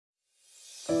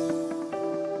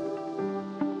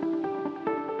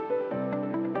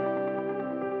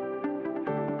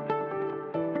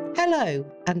Hello,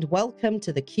 and welcome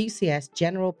to the QCS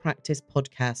General Practice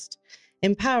Podcast,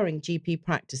 empowering GP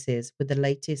practices with the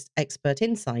latest expert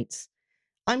insights.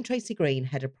 I'm Tracy Green,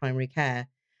 Head of Primary Care,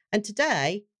 and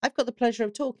today I've got the pleasure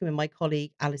of talking with my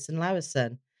colleague Alison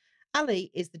Lowerson. Ali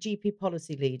is the GP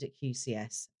Policy Lead at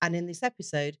QCS, and in this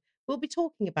episode, we'll be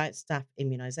talking about staff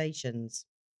immunisations.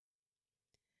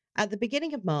 At the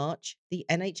beginning of March, the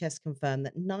NHS confirmed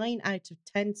that 9 out of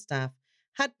 10 staff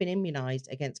had been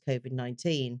immunised against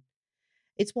COVID-19.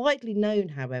 It's widely known,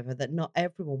 however, that not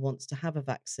everyone wants to have a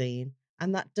vaccine,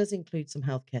 and that does include some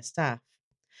healthcare staff.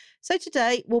 So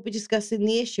today we'll be discussing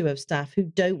the issue of staff who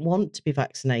don't want to be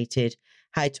vaccinated,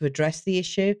 how to address the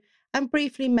issue, and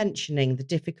briefly mentioning the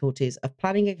difficulties of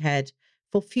planning ahead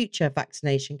for future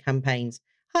vaccination campaigns.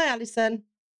 Hi, Alison.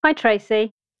 Hi,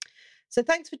 Tracy. So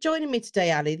thanks for joining me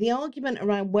today, Ali. The argument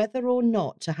around whether or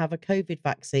not to have a COVID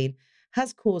vaccine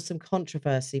has caused some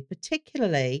controversy,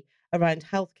 particularly around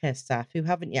healthcare staff who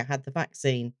haven't yet had the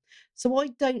vaccine. So why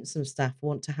don't some staff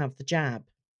want to have the jab?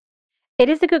 It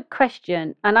is a good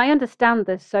question, and I understand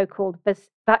the so-called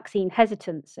vaccine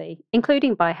hesitancy,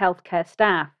 including by healthcare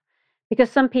staff, because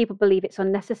some people believe it's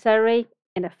unnecessary,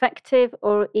 ineffective,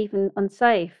 or even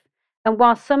unsafe. And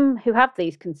while some who have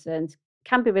these concerns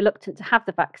can be reluctant to have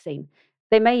the vaccine,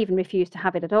 they may even refuse to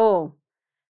have it at all.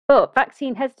 But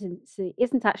vaccine hesitancy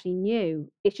isn't actually new.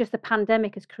 It's just the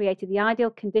pandemic has created the ideal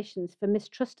conditions for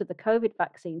mistrust of the COVID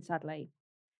vaccine, sadly.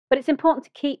 But it's important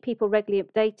to keep people regularly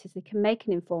updated so they can make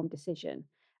an informed decision.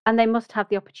 And they must have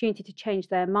the opportunity to change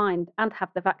their mind and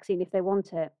have the vaccine if they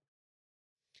want it.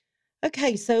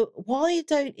 Okay, so why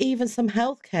don't even some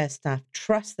healthcare staff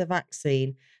trust the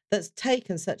vaccine that's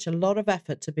taken such a lot of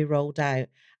effort to be rolled out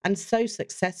and so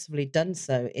successfully done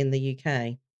so in the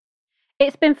UK?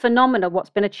 It's been phenomenal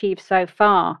what's been achieved so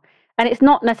far. And it's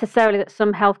not necessarily that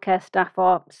some healthcare staff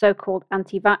are so-called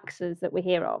anti-vaxxers that we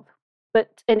hear of,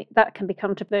 but that can be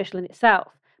controversial in itself.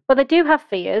 But they do have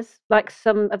fears, like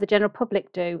some of the general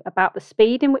public do, about the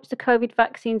speed in which the COVID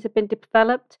vaccines have been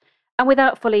developed and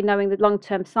without fully knowing the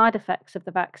long-term side effects of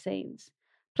the vaccines.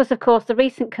 Plus, of course, the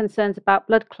recent concerns about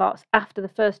blood clots after the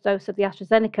first dose of the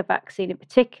AstraZeneca vaccine in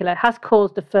particular has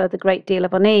caused a further great deal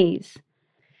of unease.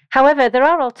 However, there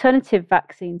are alternative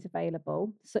vaccines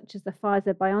available, such as the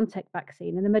Pfizer-BioNTech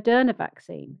vaccine and the Moderna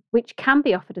vaccine, which can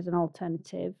be offered as an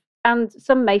alternative, and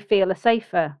some may feel are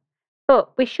safer.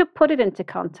 But we should put it into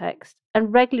context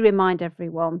and regularly remind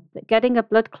everyone that getting a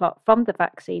blood clot from the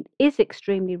vaccine is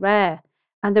extremely rare,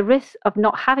 and the risks of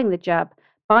not having the jab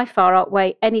by far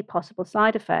outweigh any possible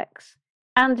side effects.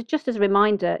 And just as a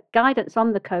reminder, guidance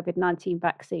on the COVID-19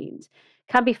 vaccines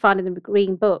can be found in the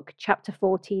Green Book, Chapter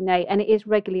 14A, and it is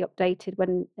regularly updated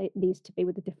when it needs to be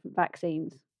with the different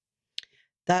vaccines.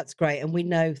 That's great. And we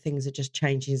know things are just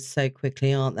changing so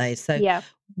quickly, aren't they? So Yeah.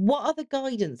 what other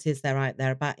guidance is there out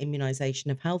there about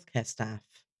immunisation of healthcare staff?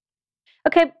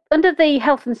 Okay, under the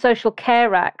Health and Social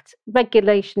Care Act,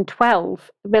 Regulation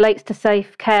 12 relates to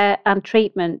safe care and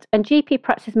treatment, and GP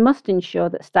practices must ensure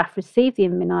that staff receive the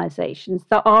immunisations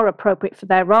that are appropriate for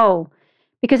their role,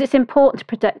 because it's important to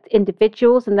protect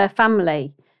individuals and their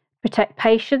family, protect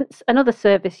patients and other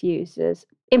service users,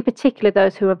 in particular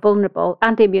those who are vulnerable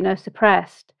and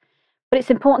immunosuppressed. But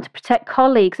it's important to protect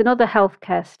colleagues and other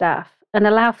healthcare staff and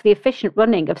allow for the efficient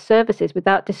running of services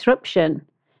without disruption.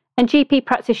 And GP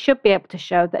practice should be able to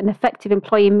show that an effective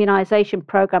employee immunisation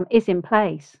programme is in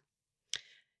place.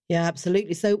 Yeah,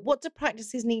 absolutely. So what do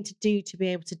practices need to do to be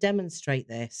able to demonstrate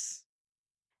this?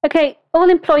 Okay,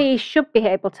 all employees should be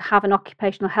able to have an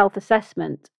occupational health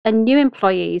assessment, and new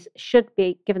employees should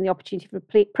be given the opportunity for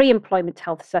a pre-employment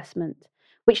health assessment,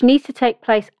 which needs to take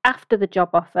place after the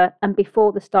job offer and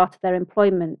before the start of their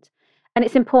employment. And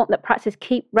it's important that practices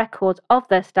keep records of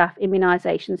their staff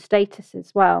immunisation status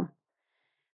as well.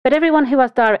 But everyone who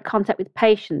has direct contact with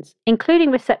patients, including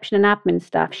reception and admin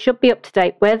staff, should be up to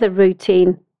date with their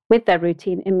routine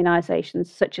immunisations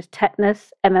such as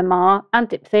tetanus, MMR, and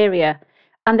diphtheria,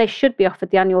 and they should be offered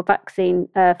the annual vaccine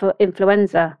for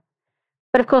influenza.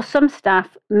 But of course, some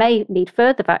staff may need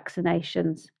further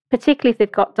vaccinations, particularly if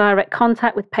they've got direct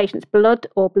contact with patients' blood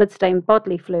or blood-stained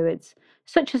bodily fluids,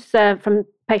 such as from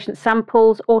patient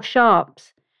samples or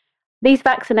sharps. These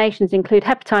vaccinations include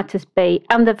hepatitis B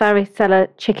and the varicella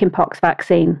chickenpox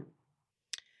vaccine.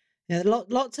 Yeah,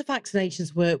 lots of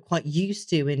vaccinations we're quite used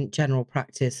to in general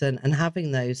practice and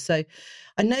having those. So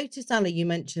I noticed, Ali, you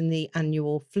mentioned the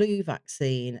annual flu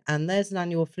vaccine, and there's an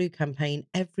annual flu campaign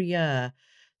every year.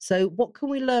 So what can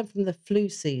we learn from the flu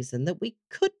season that we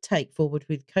could take forward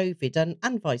with COVID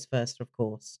and vice versa, of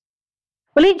course?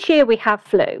 Well, each year we have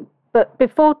flu, but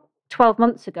before 12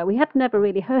 months ago, we had never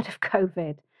really heard of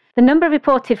COVID. The number of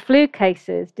reported flu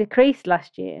cases decreased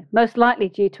last year, most likely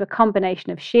due to a combination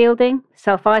of shielding,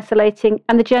 self-isolating,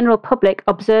 and the general public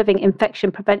observing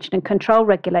infection prevention and control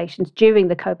regulations during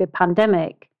the COVID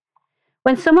pandemic.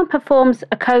 When someone performs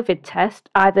a COVID test,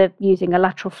 either using a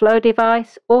lateral flow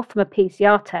device or from a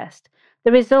PCR test,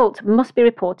 the result must be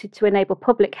reported to enable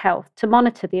public health to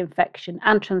monitor the infection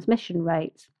and transmission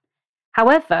rates.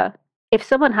 However, if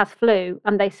someone has flu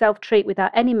and they self-treat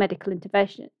without any medical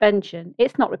intervention,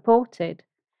 it's not reported.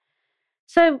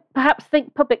 So perhaps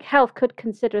think public health could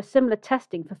consider a similar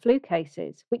testing for flu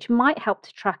cases, which might help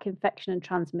to track infection and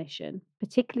transmission,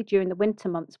 particularly during the winter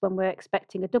months when we're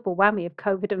expecting a double whammy of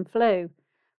COVID and flu.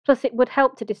 Plus, it would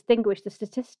help to distinguish the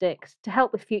statistics to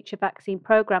help with future vaccine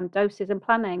programme doses and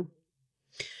planning.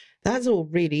 That's all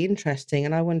really interesting,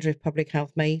 and I wonder if public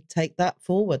health may take that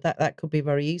forward. That could be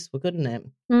very useful, couldn't it?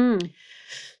 Mm.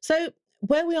 So,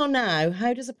 where we are now,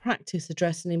 how does a practice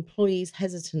address an employee's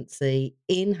hesitancy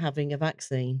in having a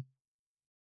vaccine?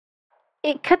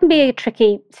 It can be a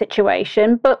tricky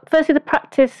situation, but firstly, the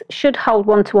practice should hold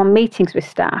one-to-one meetings with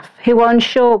staff who are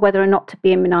unsure whether or not to be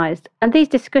immunised. And these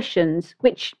discussions,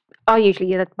 which are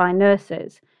usually led by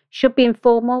nurses, should be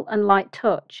informal and light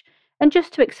touch, and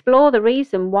just to explore the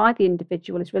reason why the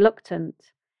individual is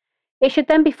reluctant. It should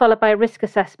then be followed by a risk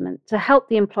assessment to help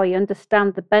the employee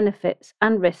understand the benefits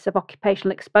and risks of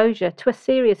occupational exposure to a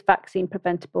serious vaccine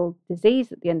preventable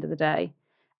disease at the end of the day,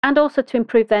 and also to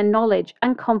improve their knowledge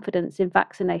and confidence in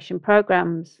vaccination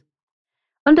programs.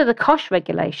 Under the COSH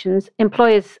regulations,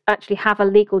 employers actually have a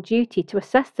legal duty to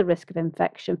assess the risk of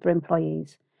infection for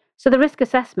employees. So the risk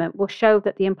assessment will show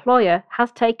that the employer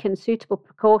has taken suitable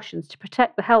precautions to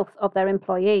protect the health of their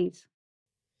employees.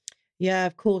 Yeah,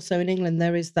 of course. So in England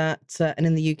there is that, and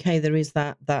in the UK there is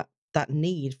that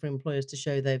need for employers to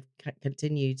show they've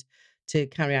continued to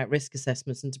carry out risk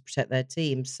assessments and to protect their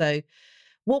teams. So,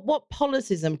 what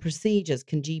policies and procedures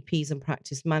can GPs and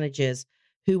practice managers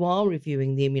who are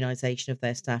reviewing the immunisation of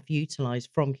their staff utilise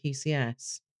from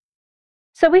QCS?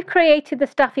 So we've created the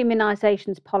staff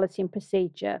immunisations policy and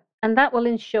procedure, and that will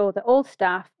ensure that all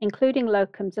staff, including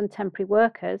locums and temporary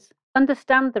workers,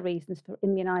 understand the reasons for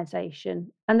immunisation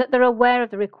and that they're aware of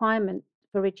the requirement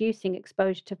for reducing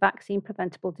exposure to vaccine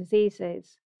preventable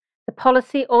diseases. The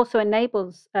policy also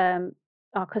enables our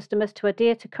customers to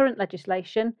adhere to current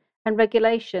legislation and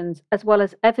regulations, as well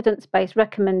as evidence based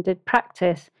recommended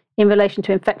practice in relation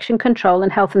to infection control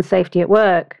and health and safety at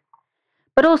work.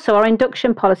 But also, our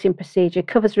induction policy and procedure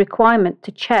covers requirement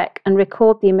to check and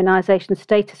record the immunisation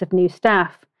status of new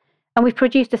staff. And we've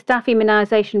produced a staff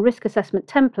immunisation risk assessment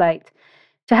template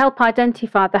to help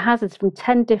identify the hazards from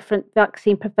 10 different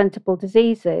vaccine preventable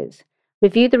diseases,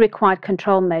 review the required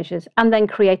control measures, and then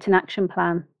create an action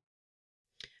plan.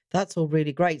 That's all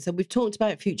really great. So we've talked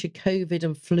about future COVID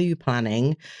and flu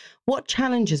planning. What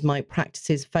challenges might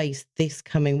practices face this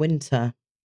coming winter?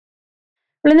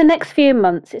 Well, in the next few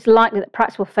months, it's likely that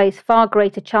practice will face far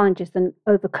greater challenges than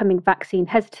overcoming vaccine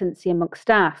hesitancy amongst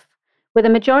staff. With a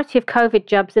majority of COVID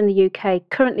jabs in the UK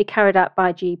currently carried out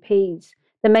by GPs,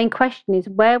 the main question is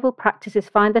where will practices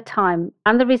find the time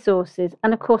and the resources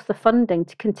and, of course, the funding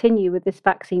to continue with this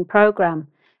vaccine programme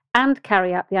and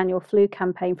carry out the annual flu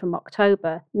campaign from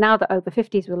October, now that over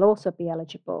 50s will also be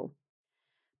eligible.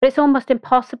 But it's almost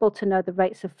impossible to know the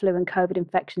rates of flu and COVID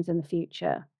infections in the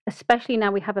future, especially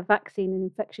now we have a vaccine and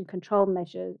infection control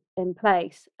measure in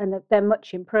place and that they're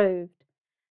much improved.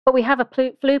 But we have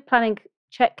a flu planning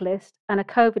checklist and a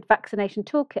COVID vaccination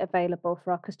toolkit available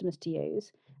for our customers to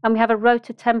use. And we have a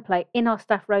rota template in our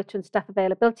staff rota and staff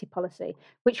availability policy,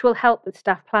 which will help with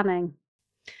staff planning.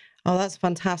 Oh, that's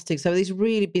fantastic. So this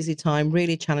really busy time,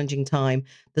 really challenging time.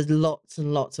 There's lots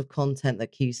and lots of content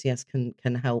that QCS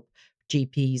can help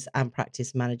GPs and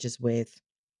practice managers with.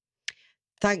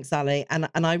 Thanks, Ali. And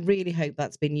I really hope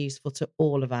that's been useful to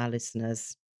all of our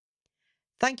listeners.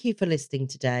 Thank you for listening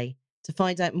today. To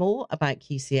find out more about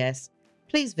QCS,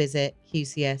 please visit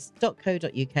qcs.co.uk/GP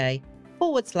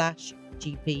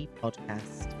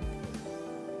podcast.